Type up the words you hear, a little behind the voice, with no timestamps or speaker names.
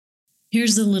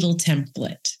Here's a little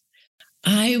template.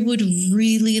 I would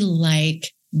really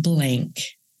like blank.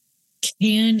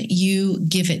 Can you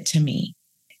give it to me?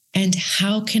 And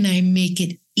how can I make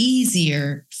it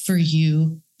easier for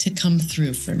you to come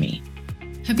through for me?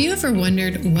 Have you ever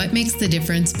wondered what makes the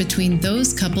difference between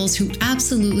those couples who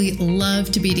absolutely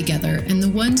love to be together and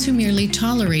the ones who merely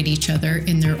tolerate each other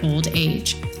in their old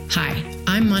age? Hi,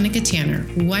 I'm Monica Tanner,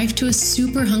 wife to a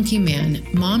super hunky man,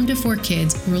 mom to 4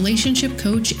 kids, relationship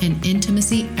coach, and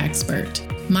intimacy expert.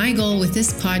 My goal with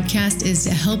this podcast is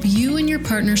to help you and your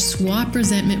partner swap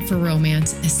resentment for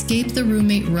romance, escape the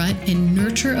roommate rut, and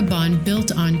nurture a bond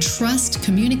built on trust,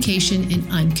 communication, and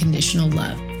unconditional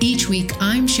love. Each week,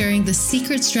 I'm sharing the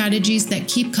secret strategies that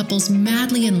keep couples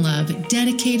madly in love,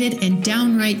 dedicated, and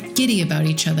downright giddy about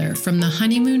each other from the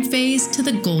honeymoon phase to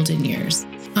the golden years.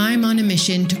 I'm on a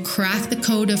mission to crack the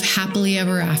code of happily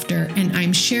ever after, and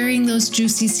I'm sharing those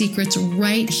juicy secrets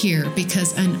right here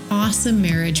because an awesome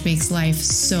marriage makes life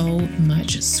so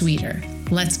much sweeter.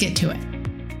 Let's get to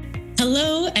it.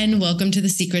 Hello, and welcome to the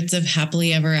Secrets of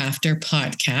Happily Ever After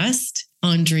podcast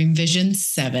on Dream Vision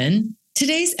 7.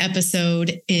 Today's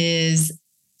episode is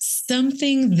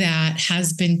something that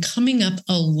has been coming up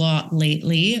a lot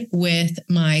lately with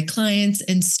my clients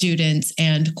and students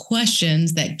and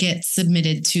questions that get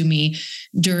submitted to me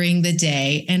during the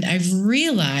day. And I've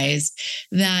realized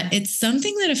that it's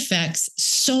something that affects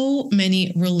so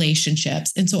many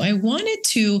relationships. And so I wanted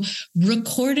to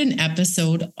record an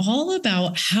episode all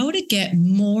about how to get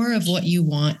more of what you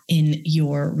want in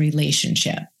your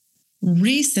relationship.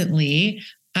 Recently,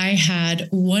 I had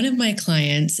one of my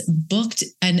clients booked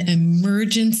an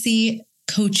emergency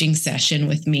coaching session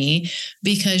with me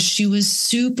because she was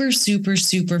super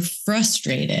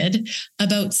frustrated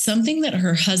about something that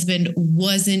her husband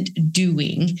wasn't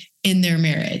doing in their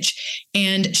marriage.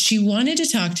 And she wanted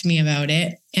to talk to me about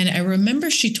it. And I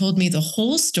remember she told me the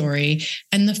whole story.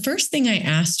 And the first thing I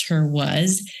asked her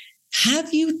was,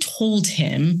 have you told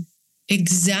him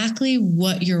exactly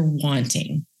what you're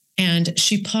wanting? And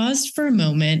she paused for a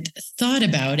moment, thought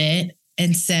about it,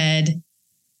 and said,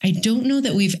 I don't know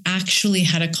that we've actually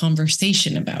had a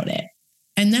conversation about it.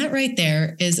 And that right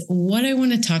there is what I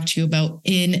want to talk to you about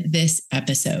in this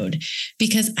episode,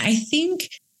 because I think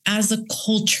as a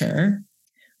culture,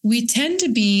 we tend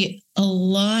to be a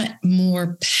lot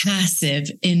more passive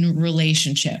in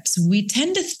relationships. We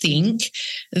tend to think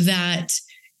that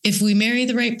if we marry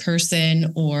the right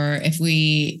person, or if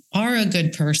we are a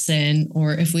good person,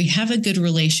 or if we have a good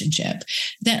relationship,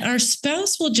 that our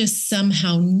spouse will just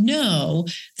somehow know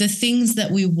the things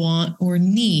that we want or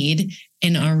need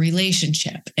in our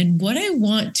relationship. And what I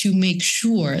want to make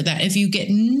sure that if you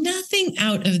get nothing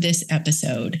out of this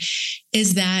episode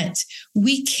is that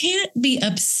we can't be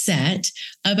upset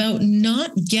about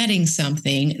not getting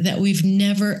something that we've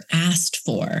never asked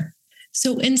for.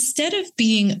 So instead of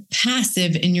being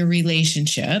passive in your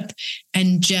relationship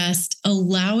and just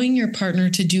allowing your partner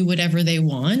to do whatever they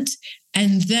want,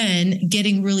 and then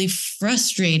getting really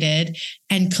frustrated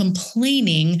and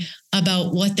complaining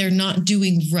about what they're not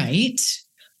doing right,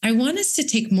 I want us to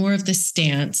take more of the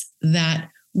stance that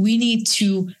we need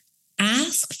to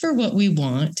ask for what we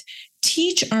want,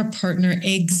 teach our partner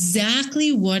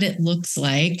exactly what it looks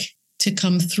like to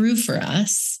come through for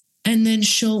us, and then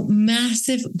show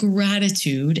massive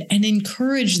gratitude and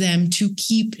encourage them to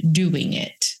keep doing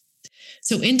it.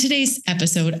 So in today's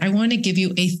episode, I want to give you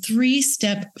a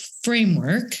 3-step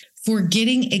framework for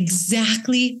getting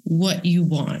exactly what you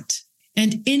want.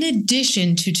 And in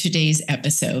addition to today's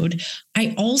episode,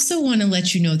 I also want to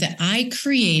let you know that I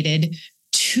created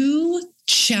 2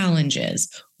 challenges,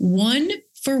 one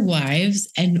for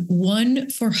wives and one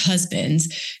for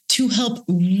husbands, to help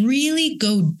really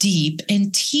go deep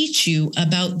and teach you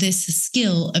about this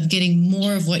skill of getting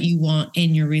more of what you want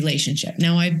in your relationship.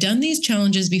 Now, I've done these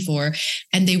challenges before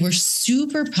and they were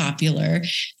super popular,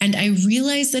 and I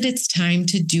realized that it's time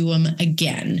to do them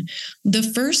again. The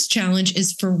first challenge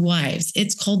is for wives.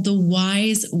 It's called the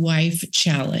Wise Wife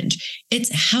Challenge.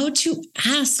 It's how to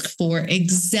ask for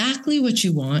exactly what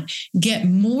you want, get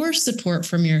more support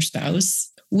from your spouse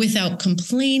without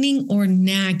complaining or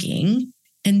nagging.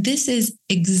 And this is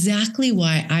exactly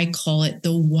why I call it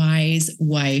the Wise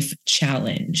Wife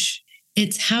Challenge.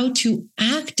 It's how to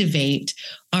activate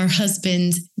our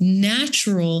husband's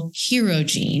natural hero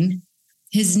gene,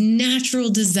 his natural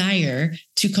desire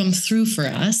to come through for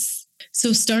us.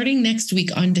 So starting next week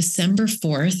on December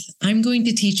 4th, I'm going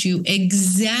to teach you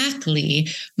exactly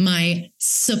my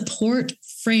support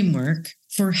framework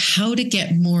for how to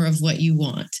get more of what you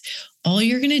want. All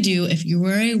you're going to do if you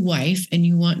are a wife and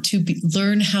you want to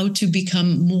learn how to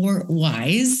become more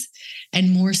wise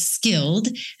and more skilled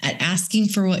at asking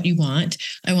for what you want,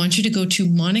 I want you to go to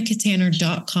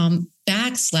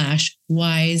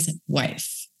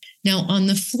monicatanner.com/wisewife. Now, on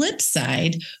the flip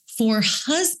side, for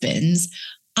husbands,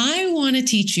 I want to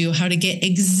teach you how to get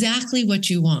exactly what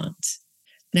you want.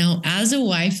 Now, as a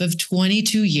wife of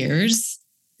 22 years,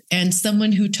 and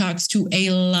someone who talks to a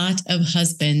lot of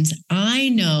husbands, I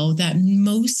know that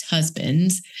most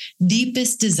husbands'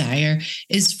 deepest desire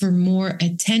is for more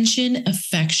attention,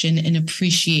 affection, and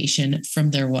appreciation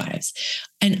from their wives.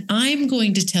 And I'm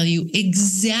going to tell you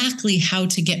exactly how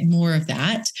to get more of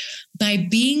that by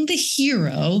being the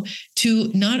hero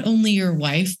to not only your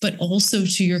wife, but also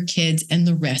to your kids and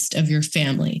the rest of your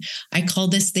family. I call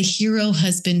this the Hero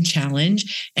Husband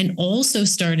Challenge. And also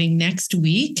starting next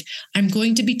week, I'm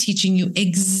going to be teaching you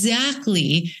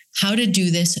exactly how to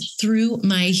do this through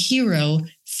my hero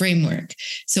framework.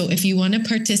 So if you want to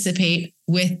participate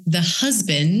with the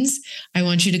husbands, I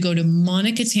want you to go to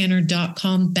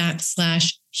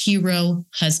monicatanner.com/hero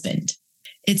husband.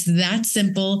 It's that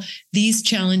simple. These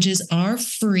challenges are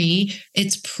free.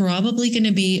 It's probably going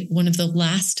to be one of the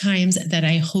last times that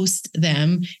I host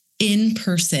them in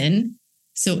person.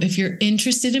 So if you're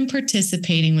interested in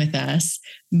participating with us,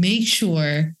 make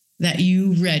sure that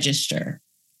you register,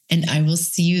 and I will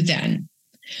see you then.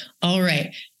 All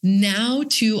right, now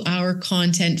to our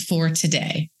content for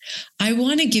today. I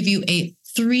want to give you a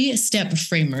 3-step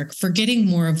framework for getting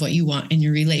more of what you want in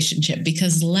your relationship.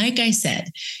 Because like I said,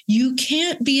 you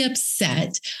can't be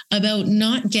upset about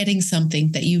not getting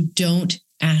something that you don't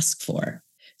ask for.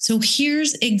 So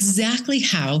here's exactly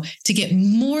how to get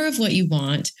more of what you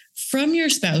want from your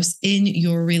spouse in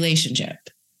your relationship.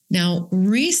 Now,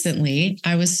 recently,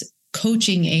 I was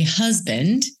coaching a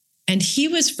husband, and he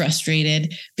was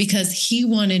frustrated because he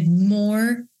wanted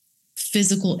more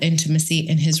physical intimacy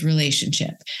in his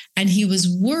relationship. And he was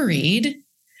worried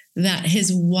that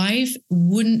his wife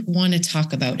wouldn't want to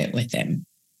talk about it with him.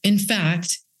 In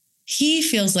fact, he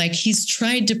feels like he's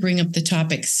tried to bring up the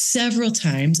topic several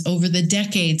times over the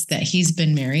decades that he's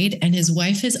been married, and his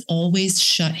wife has always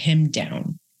shut him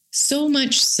down. So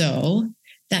much so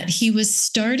that he was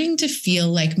starting to feel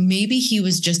like maybe he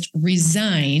was just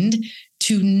resigned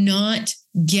to not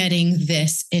getting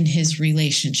this in his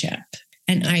relationship.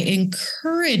 And I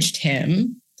encouraged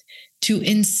him to,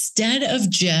 instead of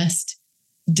just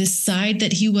decide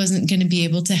that he wasn't going to be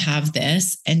able to have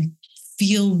this and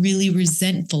feel really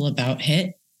resentful about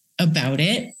it,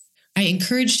 I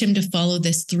encouraged him to follow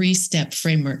this 3-step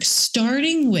framework,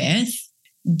 starting with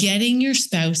getting your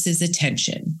spouse's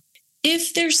attention.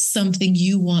 If there's something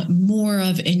you want more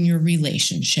of in your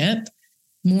relationship,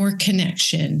 more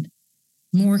connection,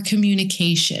 more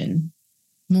communication,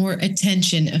 more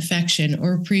attention, affection,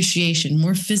 or appreciation,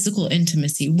 more physical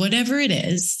intimacy, whatever it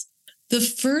is, the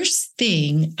first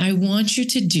thing I want you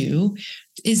to do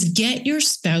is get your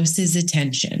spouse's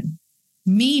attention,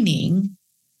 meaning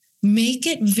make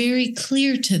it very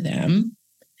clear to them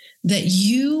that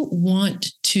you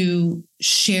want to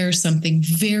share something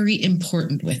very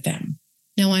important with them.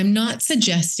 Now, I'm not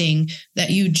suggesting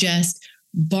that you just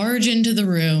barge into the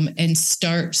room and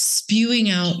start spewing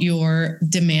out your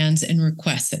demands and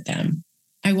requests at them.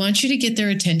 I want you to get their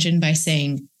attention by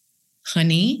saying,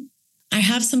 honey, I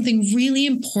have something really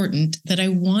important that I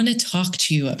want to talk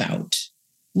to you about.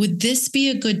 Would this be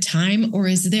a good time, or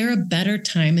is there a better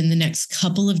time in the next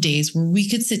couple of days where we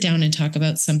could sit down and talk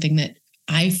about something that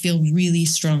I feel really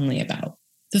strongly about?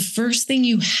 The first thing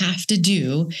you have to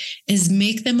do is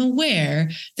make them aware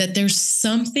that there's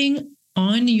something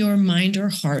on your mind or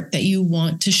heart that you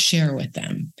want to share with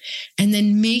them. And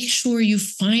then make sure you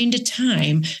find a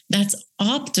time that's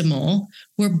optimal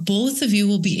where both of you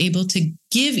will be able to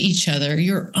give each other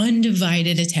your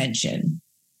undivided attention.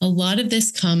 A lot of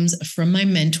this comes from my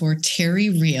mentor, Terry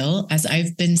Real, as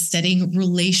I've been studying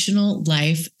relational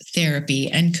life therapy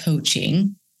and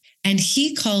coaching. And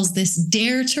he calls this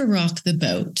dare to rock the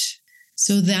boat.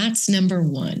 So that's number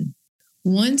 1.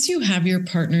 Once you have your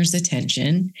partner's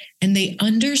attention and they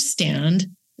understand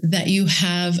that you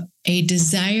have a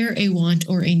desire, a want,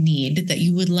 or a need that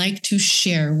you would like to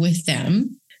share with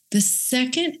them, the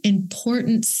second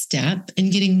important step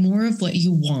in getting more of what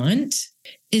you want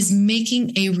is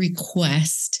making a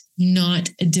request, not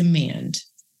a demand.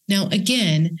 Now,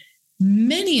 again,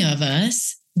 many of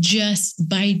us just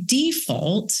by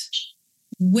default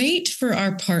wait for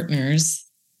our partners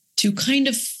to kind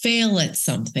of fail at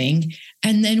something,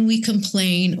 and then we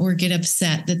complain or get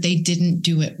upset that they didn't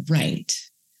do it right.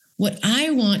 What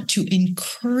I want to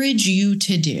encourage you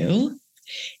to do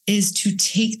is to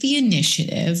take the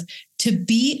initiative to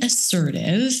be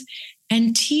assertive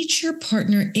and teach your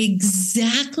partner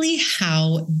exactly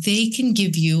how they can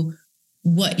give you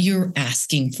what you're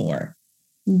asking for,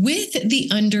 with the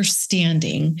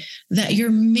understanding that you're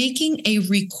making a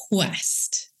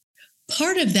request.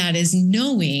 Part of that is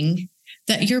knowing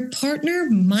that your partner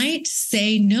might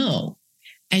say no,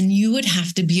 and you would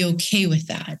have to be okay with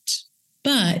that.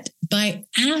 But by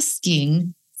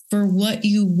asking for what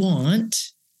you want,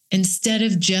 instead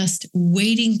of just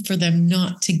waiting for them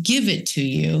not to give it to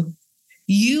you,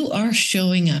 you are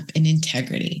showing up in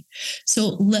integrity.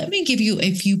 So let me give you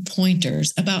a few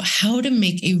pointers about how to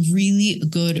make a really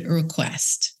good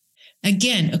request.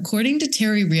 Again, according to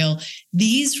Terry Real,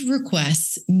 these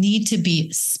requests need to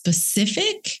be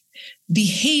specific,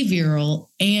 behavioral,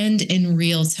 and in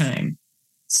real time.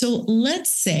 So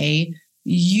let's say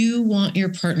you want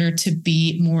your partner to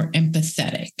be more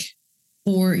empathetic,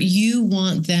 or you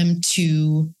want them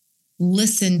to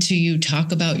listen to you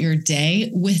talk about your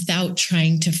day without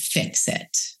trying to fix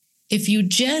it. If you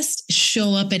just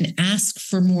show up and ask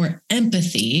for more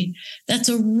empathy, that's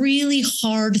a really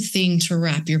hard thing to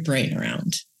wrap your brain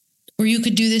around. Or you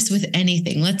could do this with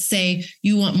anything. Let's say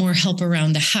you want more help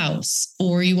around the house,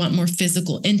 or you want more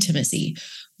physical intimacy.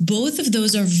 Both of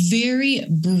those are very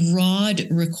broad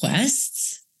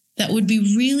requests that would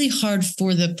be really hard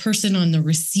for the person on the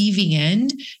receiving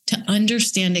end to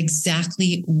understand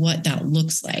exactly what that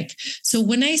looks like. So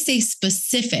when I say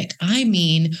specific, I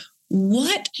mean,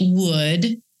 what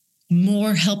would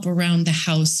more help around the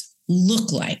house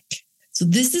look like? So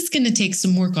this is going to take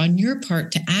some work on your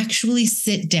part to actually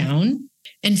sit down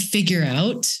and figure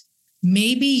out,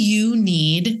 maybe you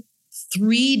need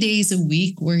 3 days a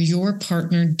week where your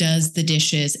partner does the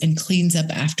dishes and cleans up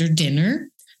after dinner,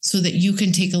 so that you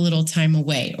can take a little time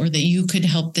away, or that you could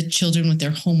help the children with their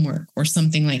homework or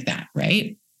something like that,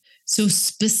 right? So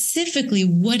specifically,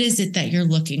 what is it that you're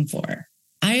looking for?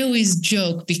 I always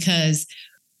joke because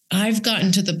I've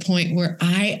gotten to the point where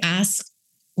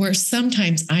where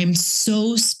sometimes I'm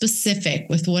so specific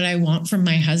with what I want from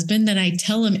my husband that I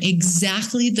tell him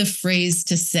exactly the phrase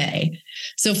to say.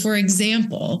 So for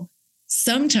example,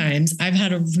 sometimes I've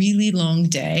had a really long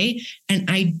day and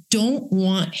I don't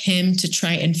want him to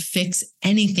try and fix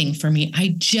anything for me.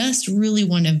 I just really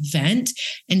want to vent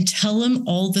and tell him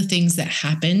all the things that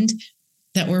happened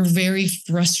that were very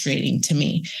frustrating to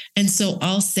me. And so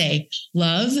I'll say,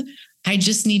 love, I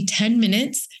just need 10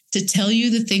 minutes to tell you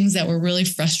the things that were really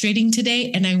frustrating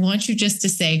today. And I want you just to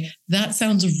say, that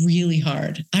sounds really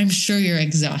hard. I'm sure you're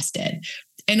exhausted.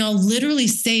 And I'll literally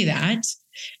say that.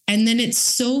 And then it's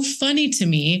so funny to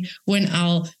me when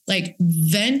I'll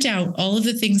vent out all of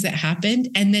the things that happened.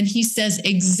 And then he says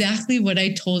exactly what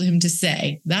I told him to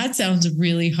say. That sounds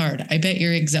really hard. I bet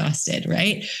you're exhausted,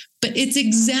 right? But it's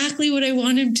exactly what I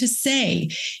want him to say.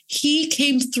 He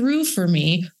came through for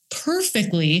me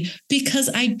perfectly because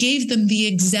I gave them the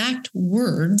exact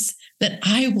words that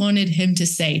I wanted him to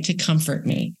say to comfort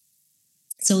me.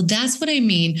 So that's what I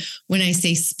mean when I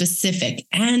say specific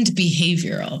and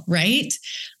behavioral, right?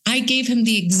 I gave him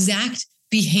the exact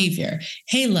behavior.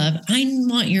 Hey, love, I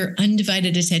want your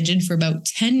undivided attention for about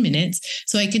 10 minutes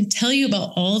so I can tell you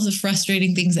about all of the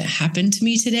frustrating things that happened to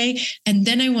me today. And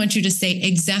then I want you to say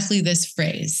exactly this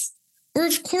phrase. Or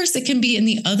of course, it can be in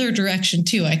the other direction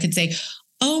too. I could say,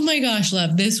 oh my gosh,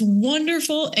 love, this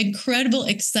wonderful, incredible,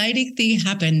 exciting thing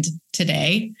happened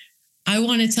today. I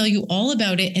want to tell you all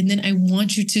about it. And then I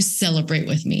want you to celebrate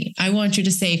with me. I want you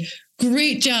to say,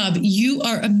 great job. You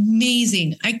are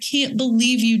amazing. I can't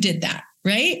believe you did that.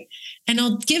 Right? And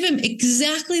I'll give him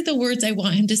exactly the words I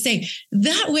want him to say.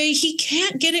 That way he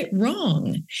can't get it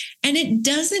wrong. And it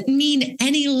doesn't mean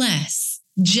any less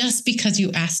just because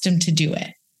you asked him to do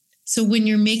it. So when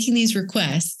you're making these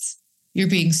requests, you're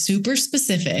being super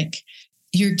specific.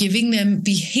 You're giving them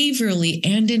behaviorally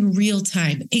and in real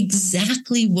time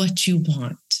exactly what you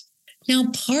want. Now,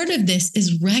 part of this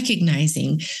is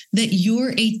recognizing that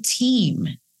you're a team.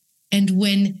 And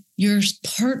when your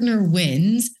partner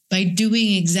wins by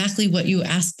doing exactly what you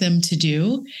ask them to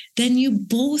do, then you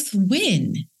both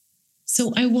win.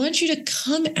 So I want you to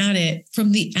come at it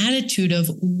from the attitude of,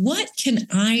 what can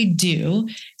I do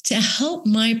to help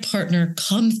my partner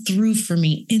come through for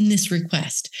me in this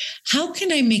request? How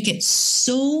can I make it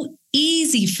so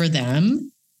easy for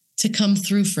them to come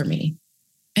through for me?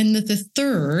 And that the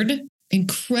third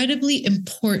incredibly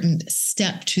important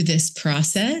step to this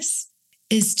process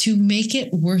is to make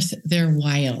it worth their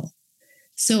while.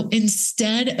 So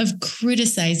instead of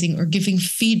criticizing or giving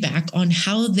feedback on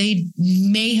how they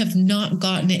may have not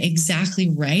gotten it exactly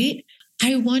right,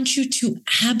 I want you to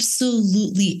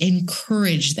absolutely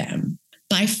encourage them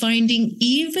by finding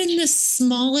even the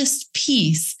smallest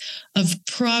piece of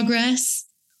progress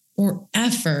or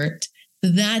effort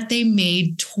that they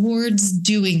made towards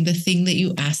doing the thing that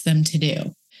you asked them to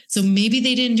do. So maybe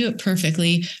they didn't do it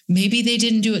perfectly. Maybe they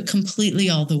didn't do it completely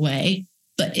all the way.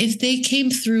 But if they came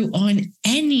through on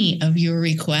any of your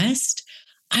requests,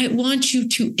 I want you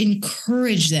to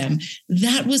encourage them.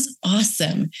 That was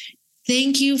awesome.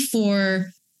 Thank you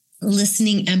for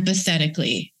listening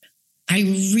empathetically. I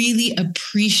really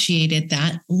appreciated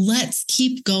that. Let's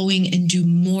keep going and do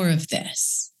more of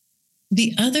this.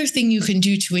 The other thing you can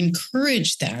do to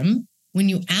encourage them when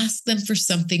you ask them for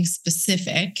something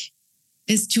specific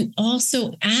is to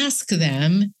also ask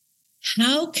them,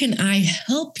 how can I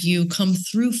help you come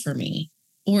through for me?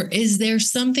 Or is there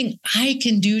something I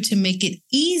can do to make it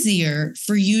easier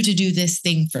for you to do this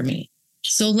thing for me?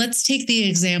 So let's take the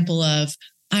example of,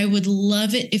 I would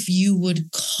love it if you would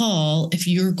call if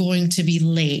you're going to be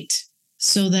late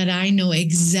so that I know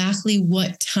exactly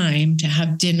what time to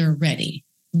have dinner ready.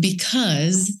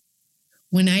 Because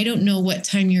when I don't know what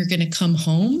time you're going to come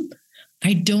home,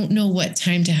 I don't know what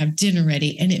time to have dinner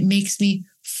ready, and it makes me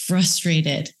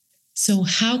frustrated. So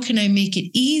how can I make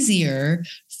it easier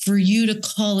for you to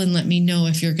call and let me know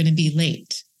if you're going to be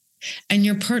late? And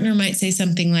your partner might say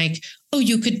something like, oh,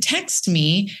 you could text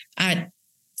me at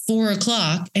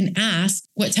 4:00 and ask,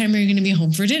 what time are you going to be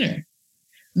home for dinner?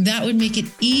 That would make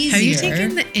it easier. Have you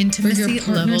taken the intimacy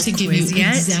level to give quiz you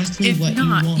yet? exactly If what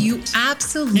not, you want. you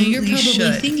absolutely now you're probably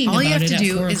should. thinking All about you have it to at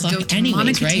do 4 is go o'clock to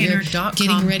anyways, right? You're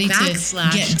getting ready to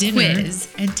get dinner quiz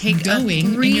and take going,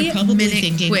 a and you're probably 3-minute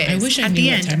thinking, quiz. I wish I At knew the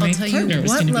what end, time I'll my tell partner you was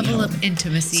what going to be level home. of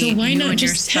intimacy So why you not and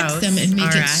your just text spouse them and make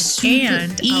are it at, super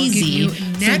and I'll give easy you for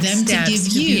next them to steps give to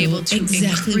be you able to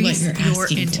exactly what increase you're your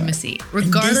asking intimacy. for.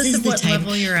 Regardless And this of is the what type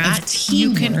level you're of at,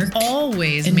 you can teamwork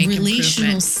always and make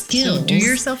relational improvement. skills So do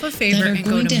yourself a favor that are and go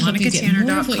going to to help you get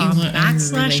more of what you want out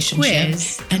of your relationship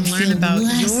 /quiz and and learn feel about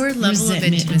less your level of resentment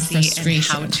and intimacy and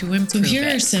frustration. how to improve So here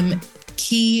it. are some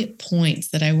key points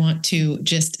that I want to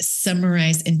just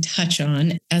summarize and touch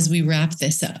on as we wrap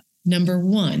this up. Number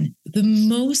one, the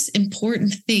most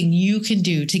important thing you can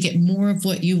do to get more of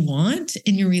what you want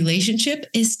in your relationship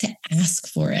is to ask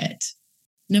for it.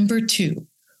 Number two,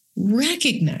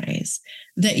 recognize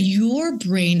that your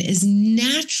brain is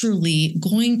naturally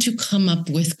going to come up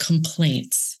with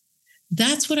complaints.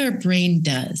 That's what our brain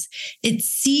does. It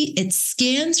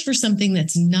scans for something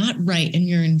that's not right in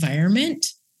your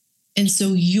environment. And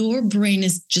so your brain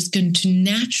is just going to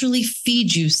naturally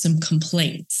feed you some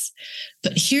complaints.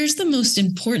 But here's the most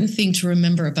important thing to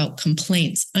remember about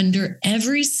complaints. Under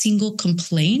every single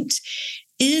complaint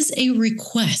is a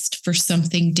request for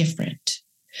something different.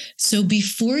 So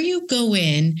before you go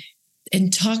in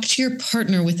and talk to your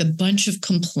partner with a bunch of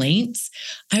complaints,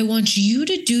 I want you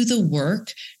to do the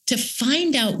work to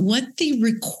find out what the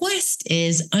request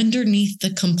is underneath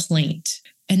the complaint.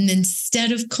 And then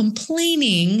instead of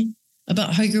complaining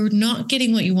about how you're not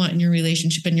getting what you want in your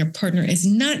relationship and your partner is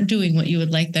not doing what you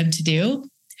would like them to do,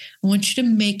 I want you to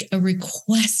make a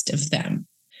request of them.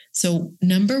 So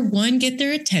number one, get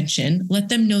their attention. Let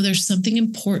them know there's something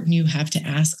important you have to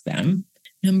ask them.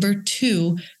 Number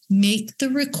two, make the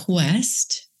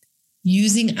request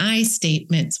using I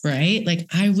statements, right? Like,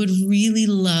 I would really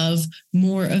love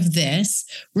more of this.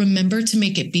 Remember to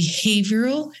make it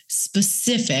behavioral,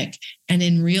 specific, and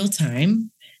in real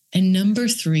time. And number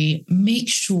three, make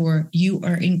sure you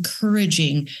are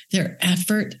encouraging their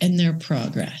effort and their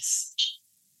progress.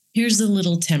 Here's a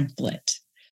little template.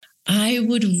 I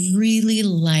would really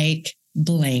like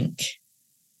blank.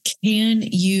 Can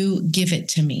you give it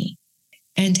to me?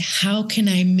 And how can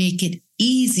I make it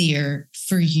easier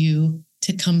for you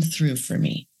to come through for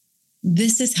me?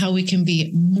 This is how we can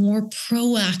be more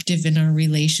proactive in our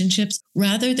relationships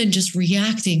rather than just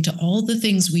reacting to all the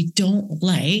things we don't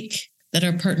like that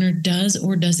our partner does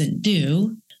or doesn't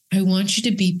do. I want you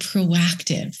to be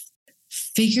proactive.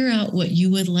 Figure out what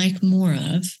you would like more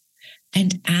of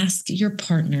and ask your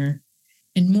partner.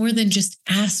 And more than just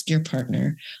ask your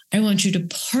partner, I want you to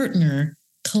partner,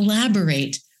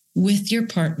 collaborate with your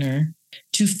partner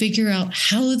to figure out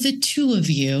how the two of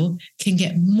you can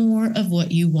get more of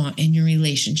what you want in your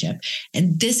relationship.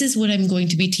 And this is what I'm going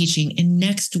to be teaching in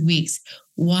next week's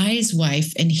Wise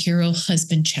Wife and Hero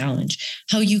Husband Challenge,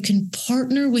 how you can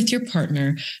partner with your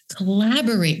partner,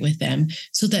 collaborate with them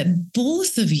so that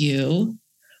both of you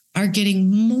are getting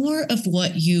more of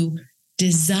what you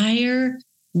desire,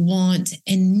 want,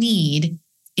 and need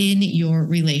in your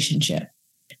relationship.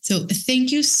 So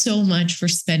thank you so much for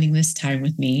spending this time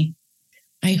with me.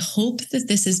 I hope that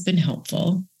this has been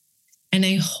helpful. And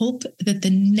I hope that the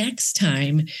next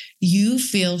time you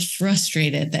feel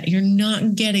frustrated that you're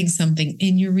not getting something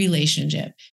in your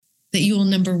relationship, that you will,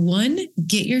 number one,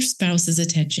 get your spouse's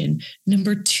attention.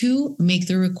 Number two, make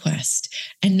the request.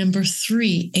 And number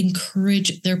three,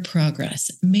 encourage their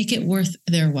progress. Make it worth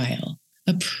their while.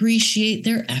 Appreciate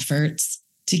their efforts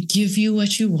to give you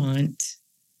what you want.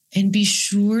 And be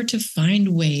sure to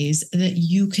find ways that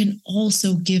you can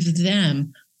also give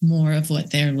them more of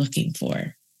what they're looking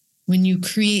for. When you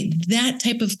create that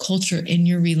type of culture in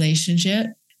your relationship,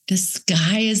 the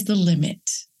sky is the limit.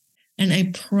 And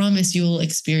I promise you will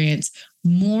experience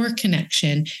more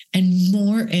connection and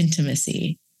more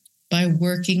intimacy by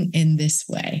working in this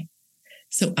way.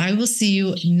 So I will see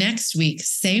you next week,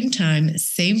 same time,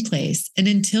 same place. And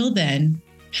until then,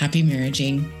 happy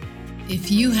marriaging. If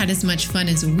you had as much fun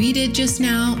as we did just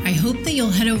now, I hope that you'll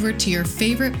head over to your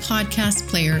favorite podcast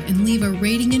player and leave a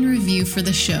rating and review for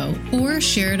the show or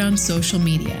share it on social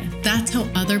media. That's how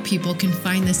other people can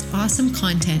find this awesome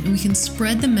content and we can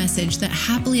spread the message that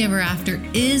happily ever after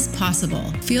is possible.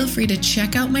 Feel free to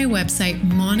check out my website,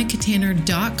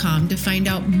 monicatanner.com, to find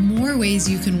out more ways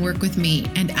you can work with me.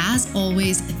 And as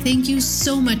always, thank you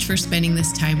so much for spending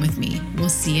this time with me. We'll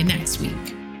see you next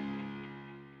week.